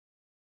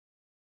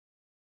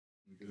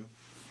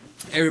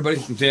Hey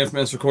everybody, I'm Dan from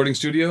S Recording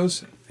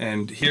Studios,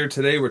 and here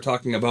today we're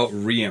talking about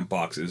reamp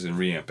boxes and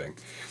reamping.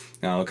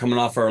 Now, coming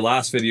off our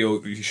last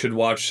video, you should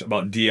watch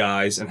about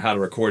DIs and how to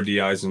record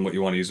DIs and what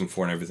you want to use them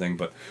for and everything,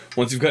 but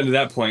once you've gotten to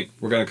that point,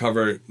 we're going to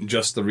cover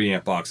just the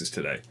reamp boxes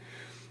today.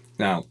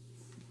 Now,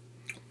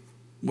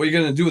 what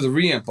you're going to do with a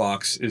reamp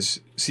box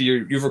is, see,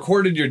 you've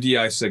recorded your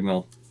DI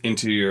signal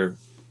into your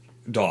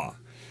DAW.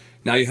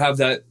 Now you have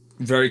that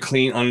very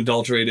clean,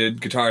 unadulterated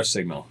guitar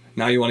signal.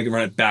 Now you want to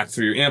run it back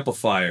through your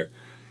amplifier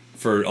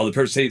for other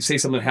purposes. Say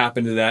something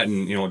happened to that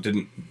and it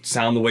didn't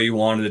sound the way you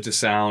wanted it to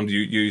sound.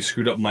 You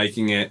screwed up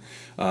miking it.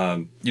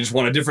 You just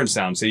want a different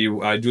sound. Say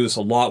I do this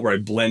a lot where I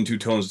blend two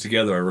tones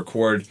together. I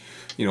record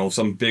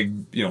some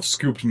big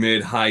scooped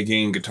mid high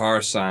gain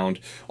guitar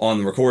sound on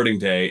the recording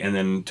day, and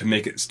then to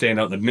make it stand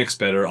out in the mix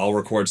better, I'll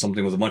record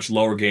something with a much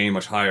lower gain,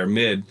 much higher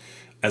mid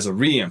as a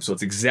reamp. So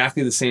it's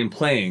exactly the same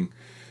playing,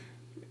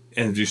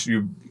 and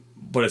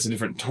but it's a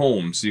different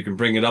tone, so you can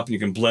bring it up and you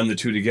can blend the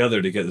two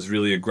together to get this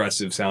really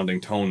aggressive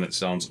sounding tone that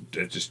sounds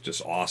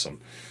just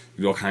awesome.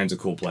 You do all kinds of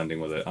cool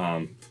blending with it.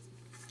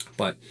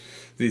 But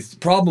the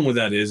problem with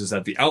that is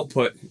that the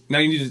output, now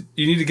you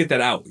need to get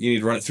that out. You need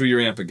to run it through your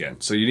amp again.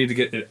 So you need to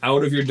get it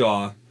out of your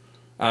DAW,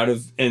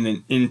 and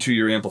then into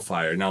your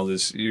amplifier. Now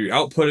your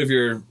output of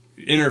your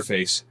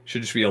interface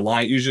should just be a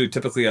line,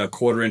 typically a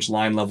 1/4 inch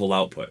line level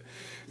output.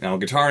 Now a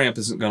guitar amp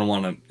isn't going to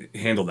want to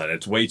handle that.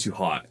 It's way too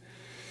hot.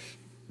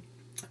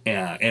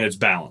 And it's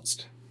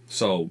balanced,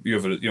 so you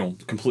have a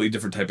completely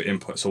different type of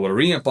input. So what a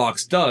reamp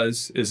box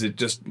does is it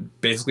just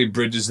basically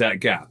bridges that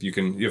gap. You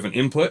have an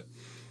input.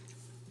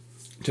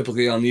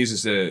 Typically on these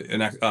is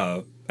an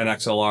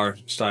XLR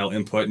style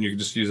input, and you can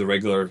just use a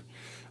regular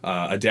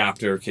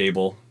adapter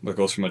cable that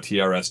goes from a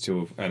TRS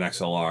to an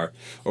XLR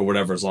or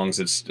whatever, as long as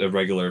it's a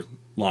regular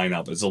line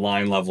up. It's a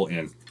line level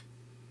in.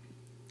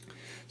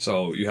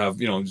 So you have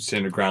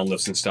standard ground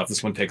lifts and stuff.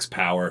 This one takes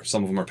power.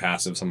 Some of them are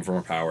passive, some of them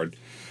are powered.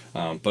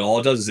 But all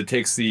it does is it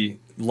takes the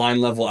line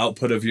level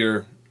output of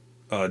your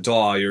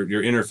DAW,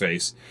 your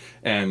interface,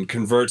 and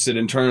converts it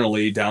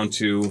internally down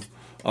to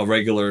a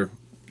regular,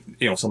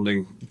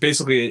 something.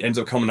 Basically, it ends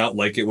up coming out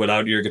like it would out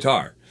of your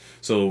guitar.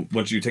 So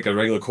once you take a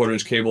regular 1/4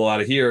 inch cable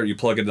out of here, you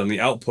plug it on the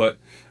output.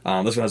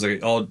 This one has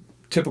all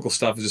typical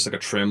stuff is just like a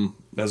trim.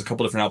 It has a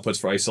couple different outputs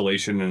for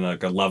isolation and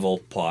like a level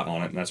plot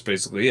on it, and that's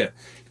basically it.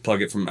 You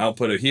plug it from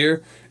output of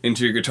here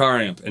into your guitar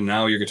amp, and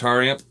now your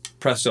guitar amp,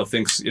 presto,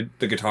 thinks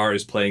the guitar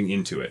is playing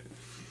into it.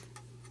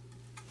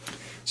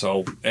 So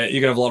you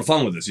can have a lot of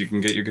fun with this. You can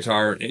get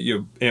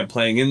your amp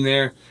playing in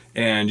there,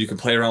 and you can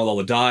play around with all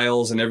the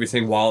dials and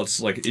everything while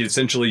it's like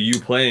essentially you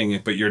playing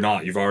it, but you're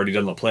not. You've already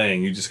done the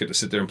playing. You just get to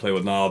sit there and play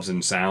with knobs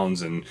and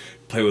sounds and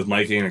play with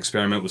miking and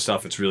experiment with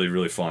stuff. It's really,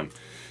 really fun.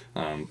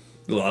 It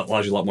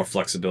allows you a lot more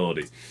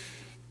flexibility.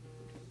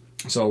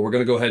 So we're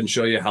going to go ahead and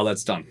show you how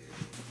that's done.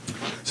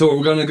 So what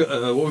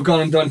we've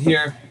gone and done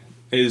here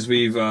is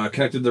we've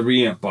connected the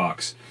reamp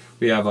box.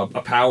 We have a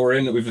power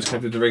in that we've just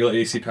connected to regular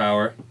AC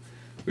power.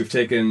 We've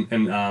taken,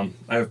 and I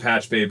have a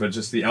patch bay, but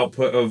just the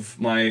output of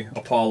my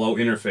Apollo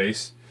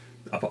interface,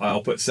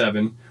 output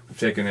 7. We've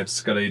taken, it's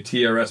got a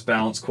TRS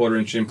balanced 1/4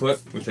 inch input.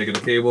 We've taken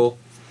the cable,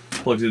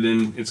 plugged it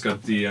in. It's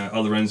got the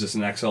other end's just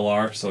an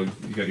XLR, so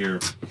you got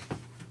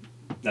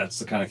that's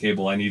the kind of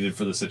cable I needed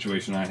for the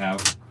situation I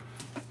have.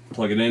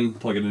 Plug it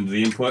into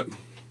the input.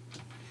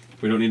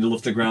 We don't need to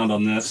lift the ground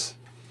on this.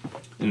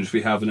 And if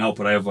we have an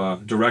output, I have a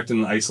direct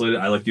and isolated.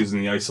 I like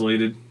using the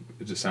isolated.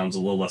 It just sounds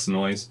a little less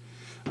noise.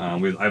 I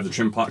have the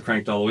trim pot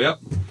cranked all the way up.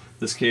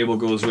 This cable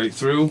goes right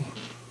through,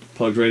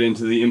 plugged right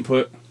into the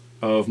input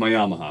of my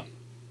Yamaha.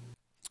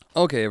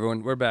 Okay,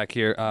 everyone, we're back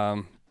here.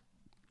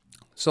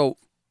 So,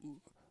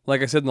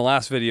 like I said in the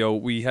last video,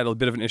 we had a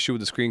bit of an issue with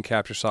the screen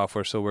capture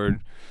software, so we're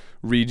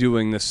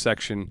redoing this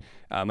section.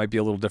 Might be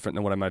a little different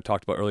than what I might have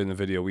talked about earlier in the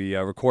video. We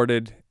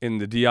recorded in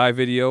the DI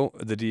video,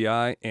 the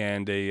DI,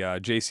 and a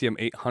JCM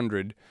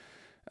 800,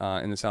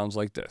 and it sounds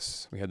like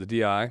this. We had the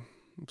DI. I'm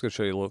just going to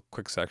show you a little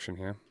quick section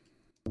here.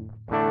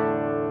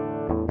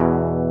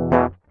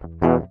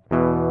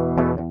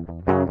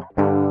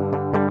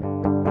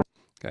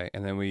 Okay,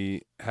 and then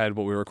we had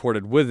what we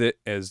recorded with it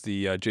as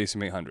the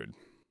JCM 800.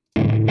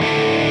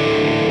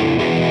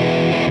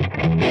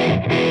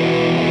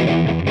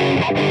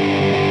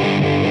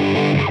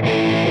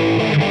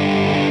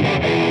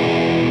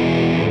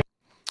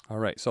 All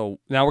right, so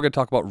now we're going to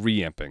talk about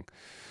reamping.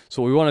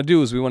 So what we want to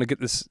do is we want to get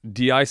this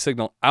DI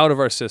signal out of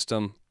our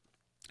system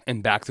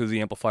and back through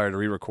the amplifier to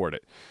re-record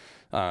it.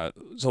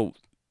 So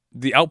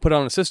the output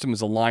on the system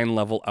is a line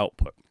level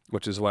output,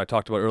 which is what I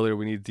talked about earlier.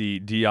 We need the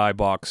DI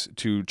box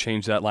to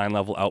change that line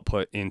level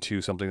output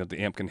into something that the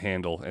amp can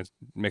handle. It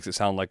makes it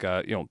sound like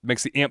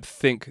makes the amp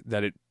think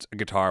that it's a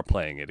guitar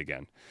playing it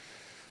again.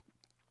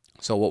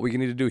 So what we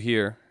need to do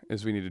here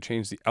is we need to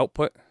change the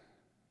output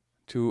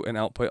to an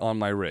output on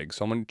my rig.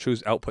 So I'm going to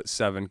choose output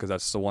 7 because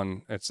that's the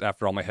one, it's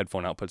after all my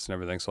headphone outputs and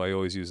everything, so I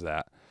always use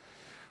that.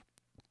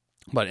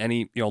 But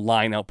any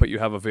line output you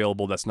have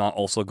available that's not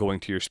also going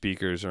to your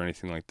speakers or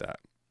anything like that.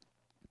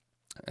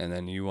 And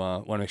then you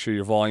want to make sure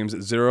your volume's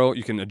at 0.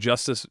 You can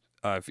adjust this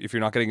if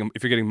you're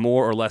getting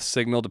more or less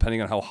signal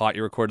depending on how hot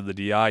you recorded the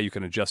DI, you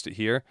can adjust it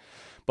here.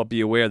 But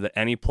be aware that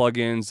any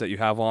plugins that you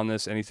have on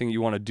this, anything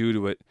you want to do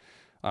to it,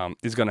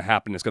 is going to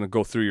happen. It's going to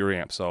go through your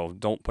amp. So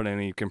don't put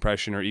any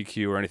compression or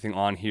EQ or anything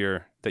on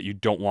here that you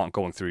don't want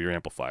going through your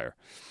amplifier.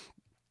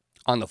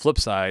 On the flip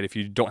side, if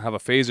you don't have a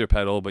phaser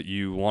pedal but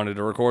you wanted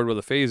to record with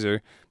a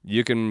phaser,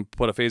 you can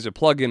put a phaser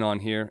plug-in on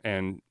here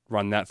and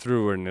run that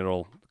through, and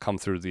it'll come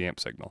through the amp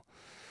signal.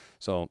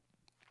 So,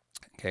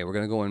 okay, we're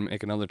going to go and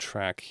make another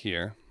track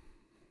here.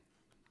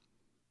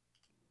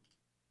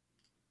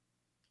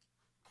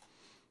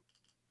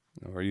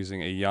 We're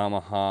using a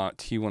Yamaha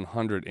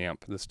T100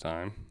 amp this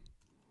time.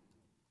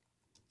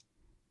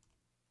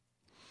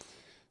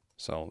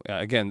 So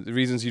again, the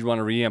reasons you'd want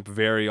to reamp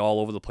vary all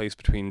over the place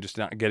between just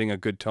not getting a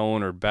good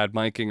tone or bad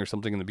miking or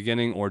something in the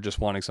beginning, or just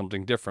wanting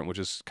something different, which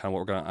is kind of what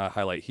we're going to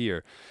highlight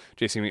here.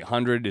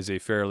 JCM800 is a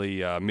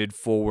fairly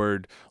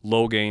mid-forward,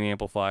 low-gain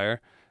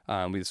amplifier.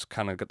 We just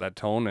kind of got that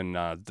tone, and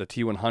the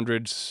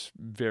T100's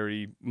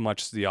very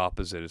much the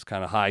opposite. It's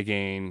kind of high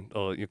gain.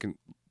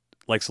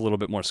 Likes a little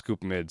bit more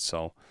scoop mid.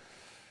 So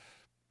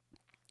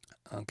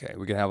okay,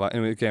 we can have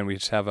and again, we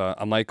just have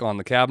a mic on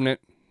the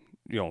cabinet.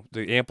 You know,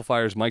 the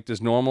amplifier's mic'd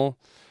as normal.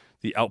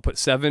 The output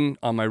 7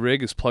 on my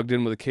rig is plugged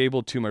in with a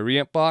cable to my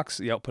reamp box.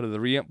 The output of the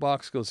reamp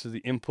box goes to the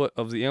input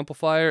of the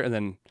amplifier, and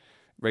then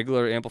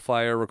regular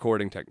amplifier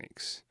recording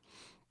techniques.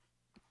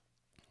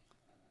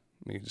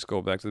 Let me just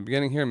go back to the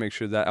beginning here, make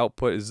sure that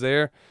output is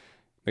there.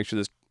 Make sure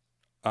this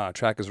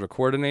track is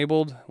record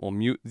enabled. We'll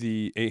mute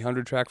the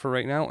 800 track for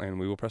right now, and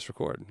we will press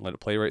record. Let it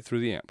play right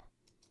through the amp.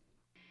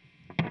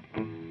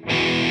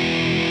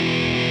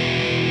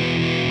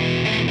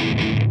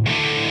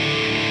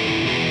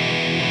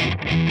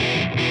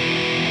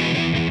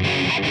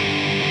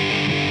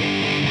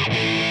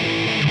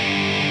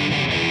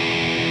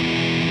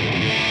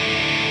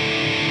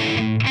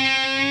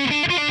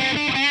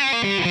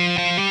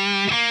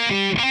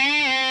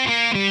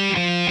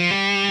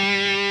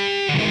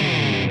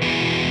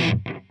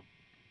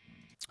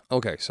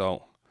 Okay,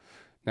 so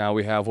now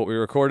we have what we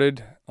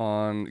recorded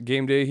on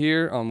game day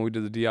here when we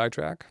did the DI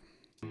track.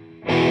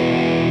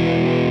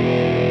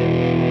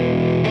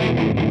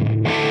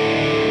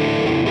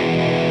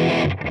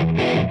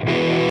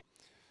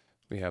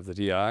 We have the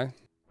DI.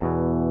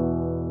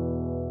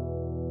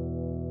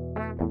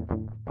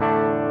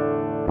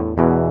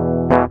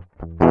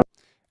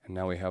 And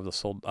now we have the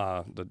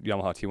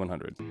Yamaha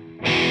T100.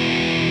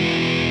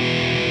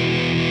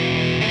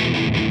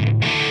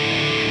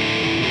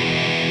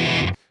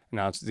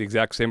 Now it's the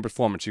exact same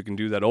performance. You can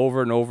do that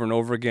over and over and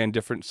over again.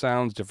 Different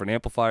sounds, different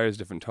amplifiers,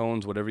 different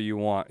tones, whatever you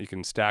want. You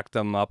can stack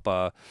them up,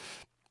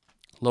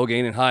 low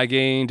gain and high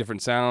gain,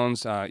 different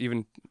sounds.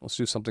 Even let's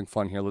do something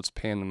fun here. Let's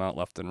pan them out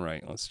left and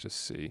right. Let's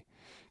just see.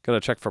 Got to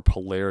check for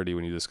polarity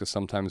when you do this, because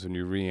sometimes when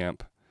you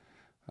reamp,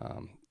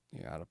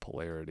 you're out of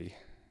polarity.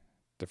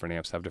 Different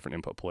amps have different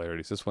input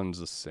polarities. This one's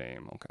the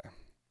same. Okay.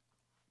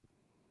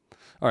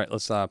 All right,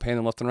 let's pan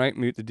them left and right,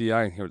 mute the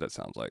DI, and hear what that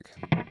sounds like.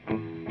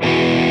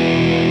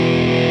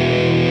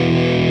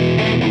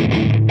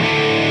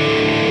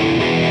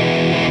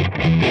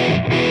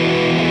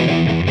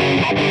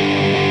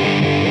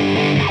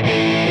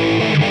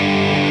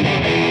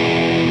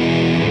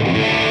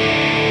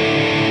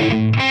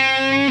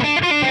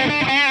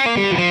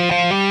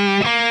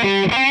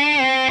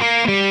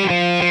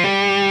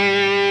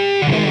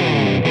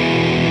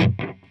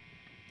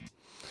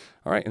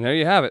 All right, and there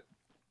you have it.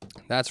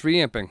 That's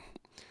reamping.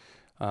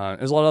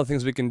 There's a lot of other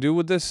things we can do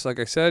with this. Like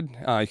I said,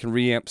 you can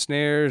reamp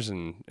snares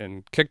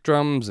and kick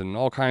drums and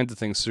all kinds of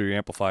things through your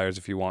amplifiers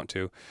if you want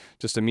to.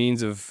 Just a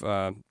means of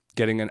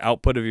getting an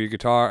output of your your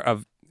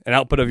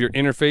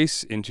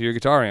interface into your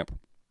guitar amp.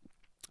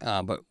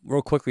 But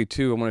real quickly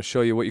too, I'm going to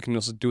show you what you can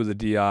also do with the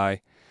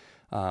DI.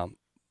 A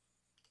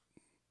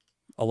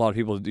lot of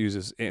people use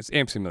this. It's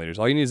amp simulators.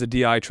 All you need is a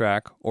DI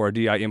track or a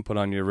DI input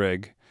on your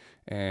rig,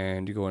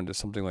 and you go into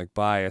something like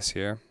bias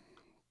here.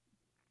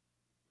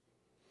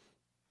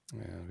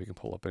 And we can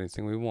pull up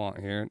anything we want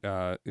here.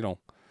 You know,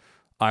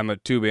 I'm a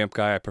tube amp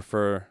guy. I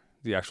prefer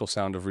the actual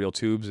sound of real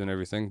tubes and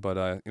everything,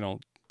 but you know,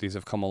 these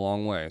have come a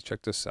long way.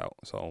 Check this out.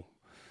 So,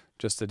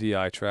 just the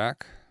DI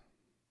track.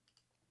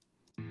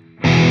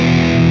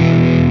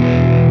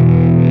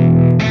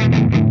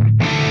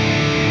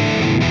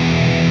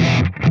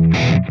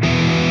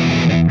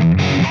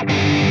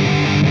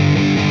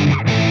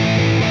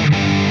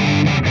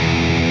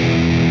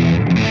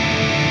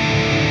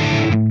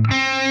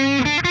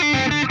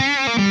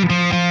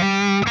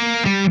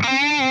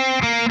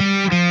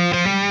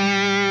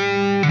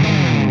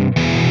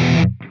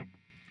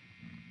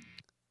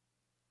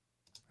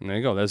 And there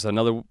you go. There's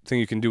another thing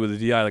you can do with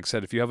the DI. Like I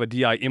said, if you have a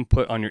DI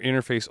input on your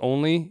interface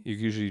only, you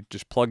usually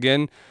just plug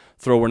in,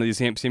 throw one of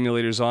these amp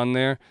simulators on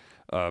there.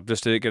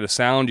 Just to get a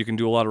sound, you can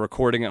do a lot of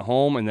recording at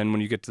home, and then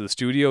when you get to the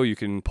studio, you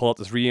can pull out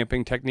this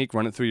reamping technique,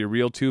 run it through your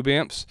real tube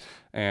amps,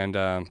 and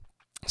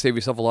save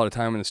yourself a lot of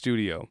time in the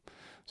studio.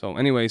 So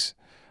anyways,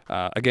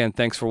 again,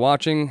 thanks for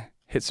watching.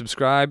 Hit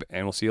subscribe,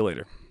 and we'll see you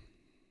later.